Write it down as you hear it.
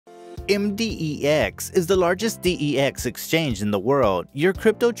MDX is the largest DEX exchange in the world. Your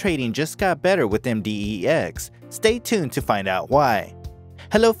crypto trading just got better with MDX. Stay tuned to find out why.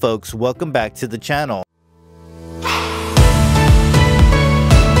 Hello folks, welcome back to the channel.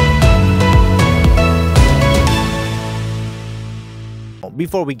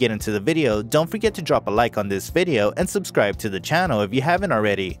 Before we get into the video, don't forget to drop a like on this video and subscribe to the channel if you haven't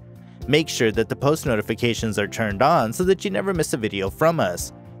already. Make sure that the post notifications are turned on so that you never miss a video from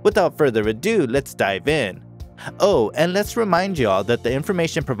us. Without further ado, let's dive in. Oh, and let's remind y'all that the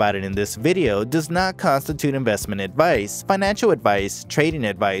information provided in this video does not constitute investment advice, financial advice, trading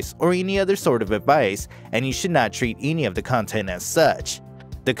advice, or any other sort of advice, and you should not treat any of the content as such.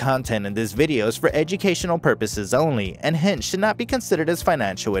 The content in this video is for educational purposes only, and hence should not be considered as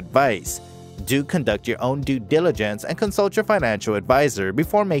financial advice. Do conduct your own due diligence and consult your financial advisor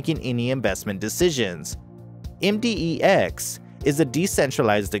before making any investment decisions. MDX is a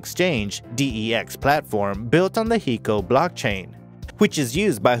decentralized exchange (DEX) platform built on the Heco blockchain, which is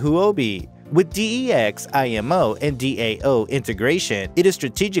used by Huobi. With DEX, IMO, and DAO integration, it is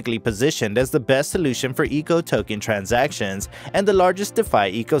strategically positioned as the best solution for eco token transactions and the largest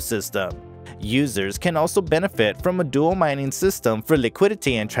DeFi ecosystem. Users can also benefit from a dual mining system for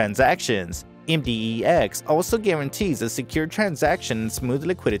liquidity and transactions. MDX also guarantees a secure transaction and smooth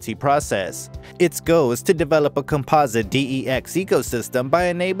liquidity process. Its goal is to develop a composite DEX ecosystem by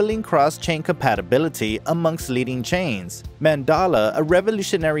enabling cross-chain compatibility amongst leading chains. Mandala, a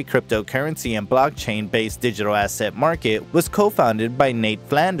revolutionary cryptocurrency and blockchain-based digital asset market, was co-founded by Nate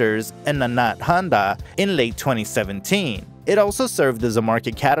Flanders and Anat Handa in late 2017. It also served as a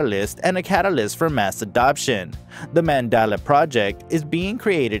market catalyst and a catalyst for mass adoption. The Mandala project is being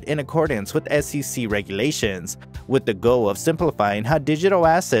created in accordance with SEC regulations, with the goal of simplifying how digital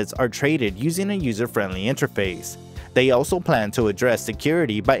assets are traded using a user-friendly interface. They also plan to address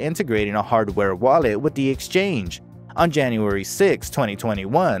security by integrating a hardware wallet with the exchange. On January 6,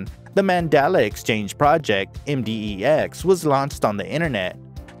 2021, the Mandala Exchange project, MDEX, was launched on the internet.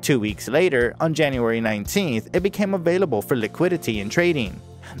 2 weeks later, on January 19th, it became available for liquidity and trading.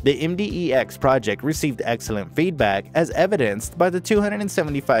 The MDEX project received excellent feedback, as evidenced by the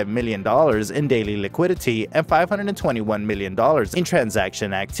 $275 million in daily liquidity and $521 million in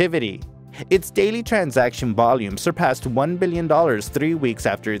transaction activity. Its daily transaction volume surpassed $1 billion 3 weeks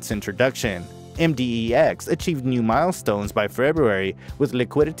after its introduction. MDEX achieved new milestones by February, with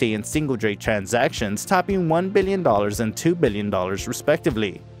liquidity and single-day transactions topping $1 billion and $2 billion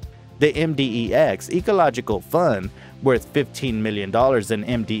respectively. The MDEX Ecological Fund, worth $15 million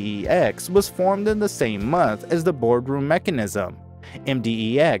in MDEX, was formed in the same month as the boardroom mechanism.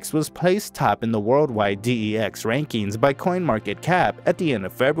 MDEX was placed top in the worldwide DEX rankings by CoinMarketCap at the end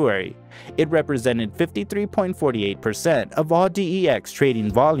of February. It represented 53.48% of all DEX trading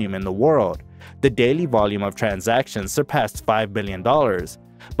volume in the world. The daily volume of transactions surpassed $5 billion.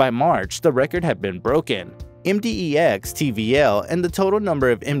 By March, the record had been broken. MDEX TVL and the total number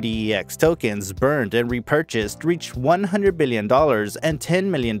of MDEX tokens burned and repurchased reached $100 billion and $10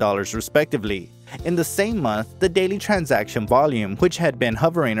 million respectively. In the same month, the daily transaction volume, which had been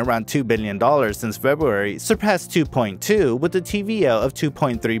hovering around $2 billion since February, surpassed 2.2 with a TVL of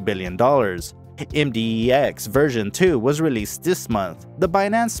 $2.3 billion. MDEX version 2 was released this month. The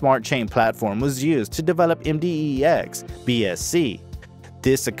Binance Smart Chain platform was used to develop MDEX BSC.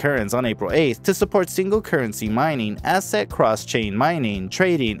 This occurs on April 8th to support single currency mining, asset cross-chain mining,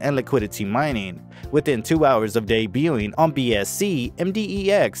 trading, and liquidity mining. Within 2 hours of debuting on BSC,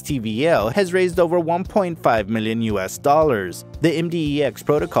 MDEX TVL has raised over $1.5 million. The MDEX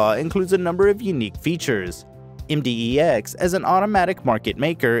protocol includes a number of unique features. MDEX, as an automatic market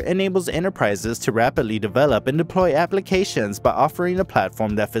maker, enables enterprises to rapidly develop and deploy applications by offering a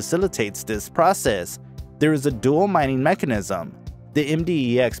platform that facilitates this process. There is a dual mining mechanism. The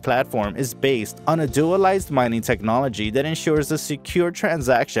MDEX platform is based on a dualized mining technology that ensures a secure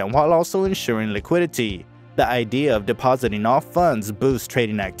transaction while also ensuring liquidity. The idea of depositing all funds boosts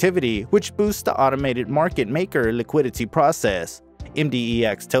trading activity, which boosts the automated market maker liquidity process.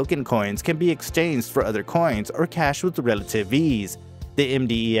 MDEX token coins can be exchanged for other coins or cash with relative ease. The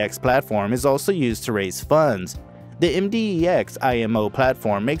MDEX platform is also used to raise funds. The MDEX IMO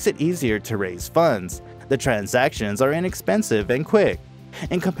platform makes it easier to raise funds. The transactions are inexpensive and quick.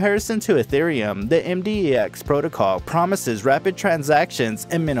 In comparison to Ethereum, the MDX protocol promises rapid transactions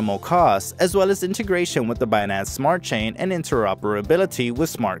and minimal costs, as well as integration with the Binance Smart Chain and interoperability with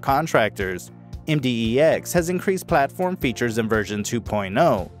smart contractors. MDEX has increased platform features in version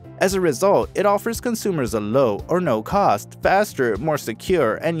 2.0. As a result, it offers consumers a low or no cost, faster, more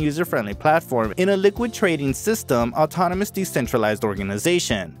secure, and user-friendly platform in a liquid trading system autonomous decentralized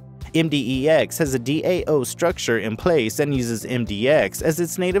organization. MDEX has a DAO structure in place and uses MDX as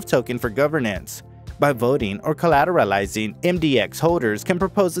its native token for governance. By voting or collateralizing, MDX holders can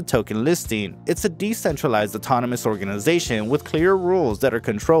propose a token listing. It's a decentralized autonomous organization with clear rules that are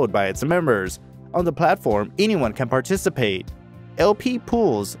controlled by its members. On the platform, anyone can participate. LP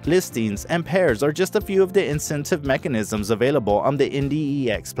pools, listings, and pairs are just a few of the incentive mechanisms available on the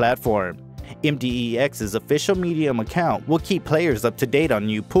MDEX platform. MDEX's official Medium account will keep players up to date on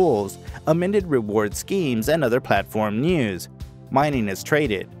new pools, amended reward schemes, and other platform news. Mining is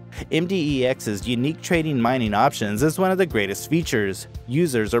traded. MDEX's unique trading mining options is one of the greatest features.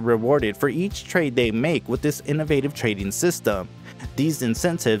 Users are rewarded for each trade they make with this innovative trading system. These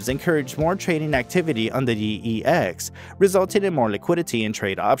incentives encourage more trading activity on the DEX, resulting in more liquidity in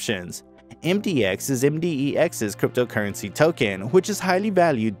trade options. MDX is MDEX's cryptocurrency token, which is highly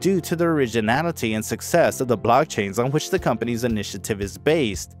valued due to the originality and success of the blockchains on which the company's initiative is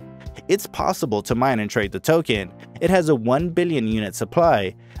based. It's possible to mine and trade the token. It has a 1 billion unit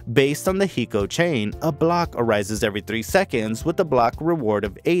supply. Based on the Heco chain, a block arises every 3 seconds with a block reward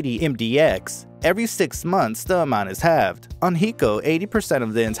of 80 MDX. Every 6 months, the amount is halved. On Heco, 80%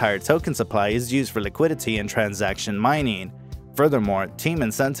 of the entire token supply is used for liquidity and transaction mining. Furthermore, team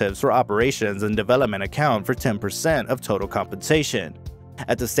incentives for operations and development account for 10% of total compensation.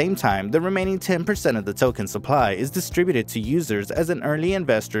 At the same time, the remaining 10% of the token supply is distributed to users as an early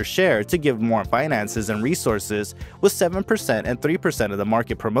investor share to give more finances and resources, with 7% and 3% of the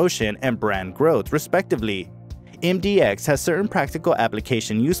market promotion and brand growth, respectively. MDX has certain practical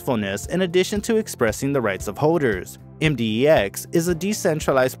application usefulness in addition to expressing the rights of holders. MDX is a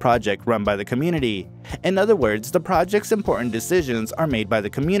decentralized project run by the community. In other words, the project's important decisions are made by the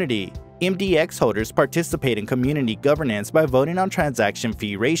community. MDX holders participate in community governance by voting on transaction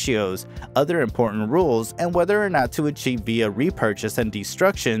fee ratios, other important rules, and whether or not to achieve via repurchase and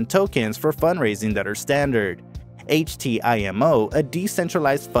destruction tokens for fundraising that are standard. HTIMO, a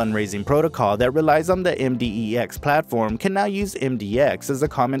decentralized fundraising protocol that relies on the MDEX platform, can now use MDX as a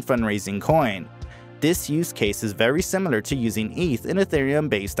common fundraising coin. This use case is very similar to using ETH in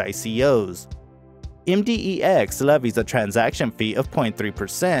Ethereum-based ICOs. MDEX levies a transaction fee of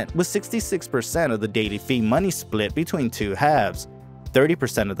 0.3%, with 66% of the daily fee money split between two halves.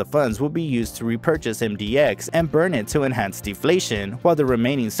 30% of the funds will be used to repurchase MDX and burn it to enhance deflation, while the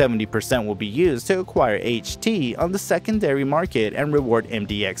remaining 70% will be used to acquire HT on the secondary market and reward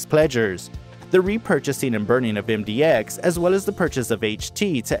MDX pledgers. The repurchasing and burning of MDX, as well as the purchase of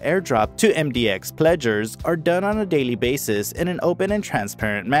HT to airdrop to MDX pledgers, are done on a daily basis in an open and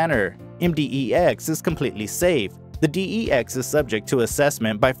transparent manner. MDEX is completely safe. The DEX is subject to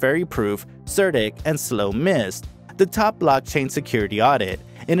assessment by Fairyproof, CertiK, and Slow Mist, the top blockchain security audit,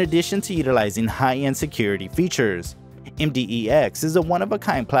 in addition to utilizing high-end security features. MDEX is a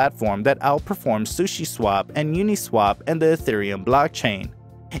one-of-a-kind platform that outperforms SushiSwap and Uniswap and the Ethereum blockchain.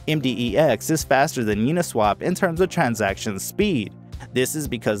 MDEX is faster than Uniswap in terms of transaction speed. This is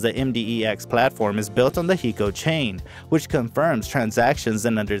because the MDEX platform is built on the Heco chain, which confirms transactions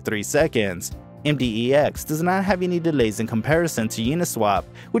in under 3 seconds. MDEX does not have any delays in comparison to Uniswap,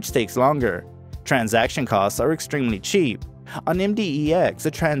 which takes longer. Transaction costs are extremely cheap. On MDEX,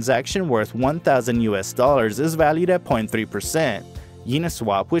 a transaction worth $1,000 is valued at 0.3%.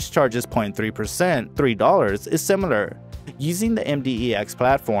 Uniswap, which charges 0.3%, $3, is similar. Using the MDEX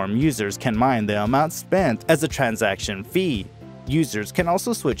platform, users can mine the amount spent as a transaction fee. Users can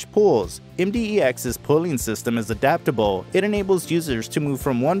also switch pools. MDEX's pooling system is adaptable. It enables users to move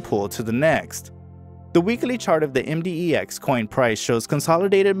from one pool to the next. The weekly chart of the MDEX coin price shows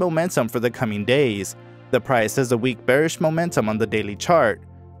consolidated momentum for the coming days. The price has a weak bearish momentum on the daily chart.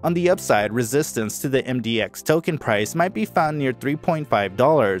 On the upside, resistance to the MDX token price might be found near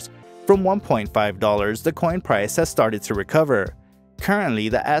 $3.5. From $1.5, the coin price has started to recover. Currently,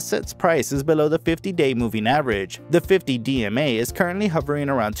 the asset's price is below the 50-day moving average. The 50 DMA is currently hovering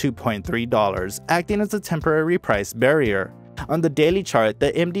around $2.3, acting as a temporary price barrier. On the daily chart,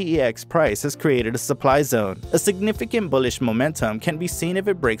 the MDEX price has created a supply zone. A significant bullish momentum can be seen if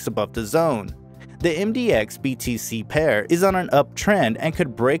it breaks above the zone. The MDX BTC pair is on an uptrend and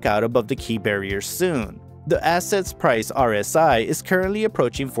could break out above the key barrier soon. The asset's price RSI is currently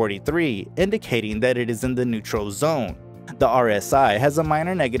approaching 43, indicating that it is in the neutral zone. The RSI has a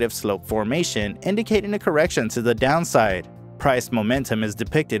minor negative slope formation, indicating a correction to the downside. Price momentum is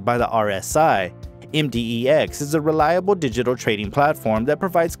depicted by the RSI. MDEX is a reliable digital trading platform that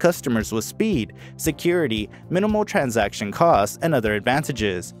provides customers with speed, security, minimal transaction costs, and other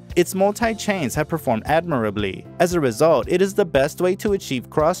advantages. Its multi-chains have performed admirably. As a result, it is the best way to achieve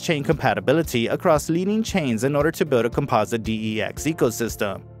cross-chain compatibility across leading chains in order to build a composite DEX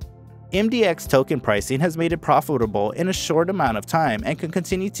ecosystem. MDX token pricing has made it profitable in a short amount of time and can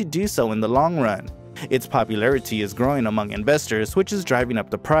continue to do so in the long run. Its popularity is growing among investors, which is driving up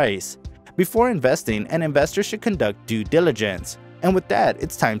the price. Before investing, an investor should conduct due diligence. And with that,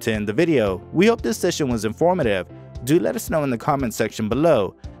 it's time to end the video. We hope this session was informative. Do let us know in the comment section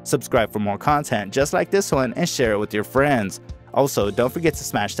below. Subscribe for more content just like this one and share it with your friends. Also, don't forget to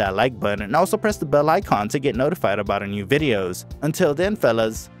smash that like button and also press the bell icon to get notified about our new videos. Until then,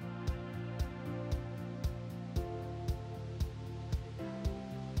 fellas,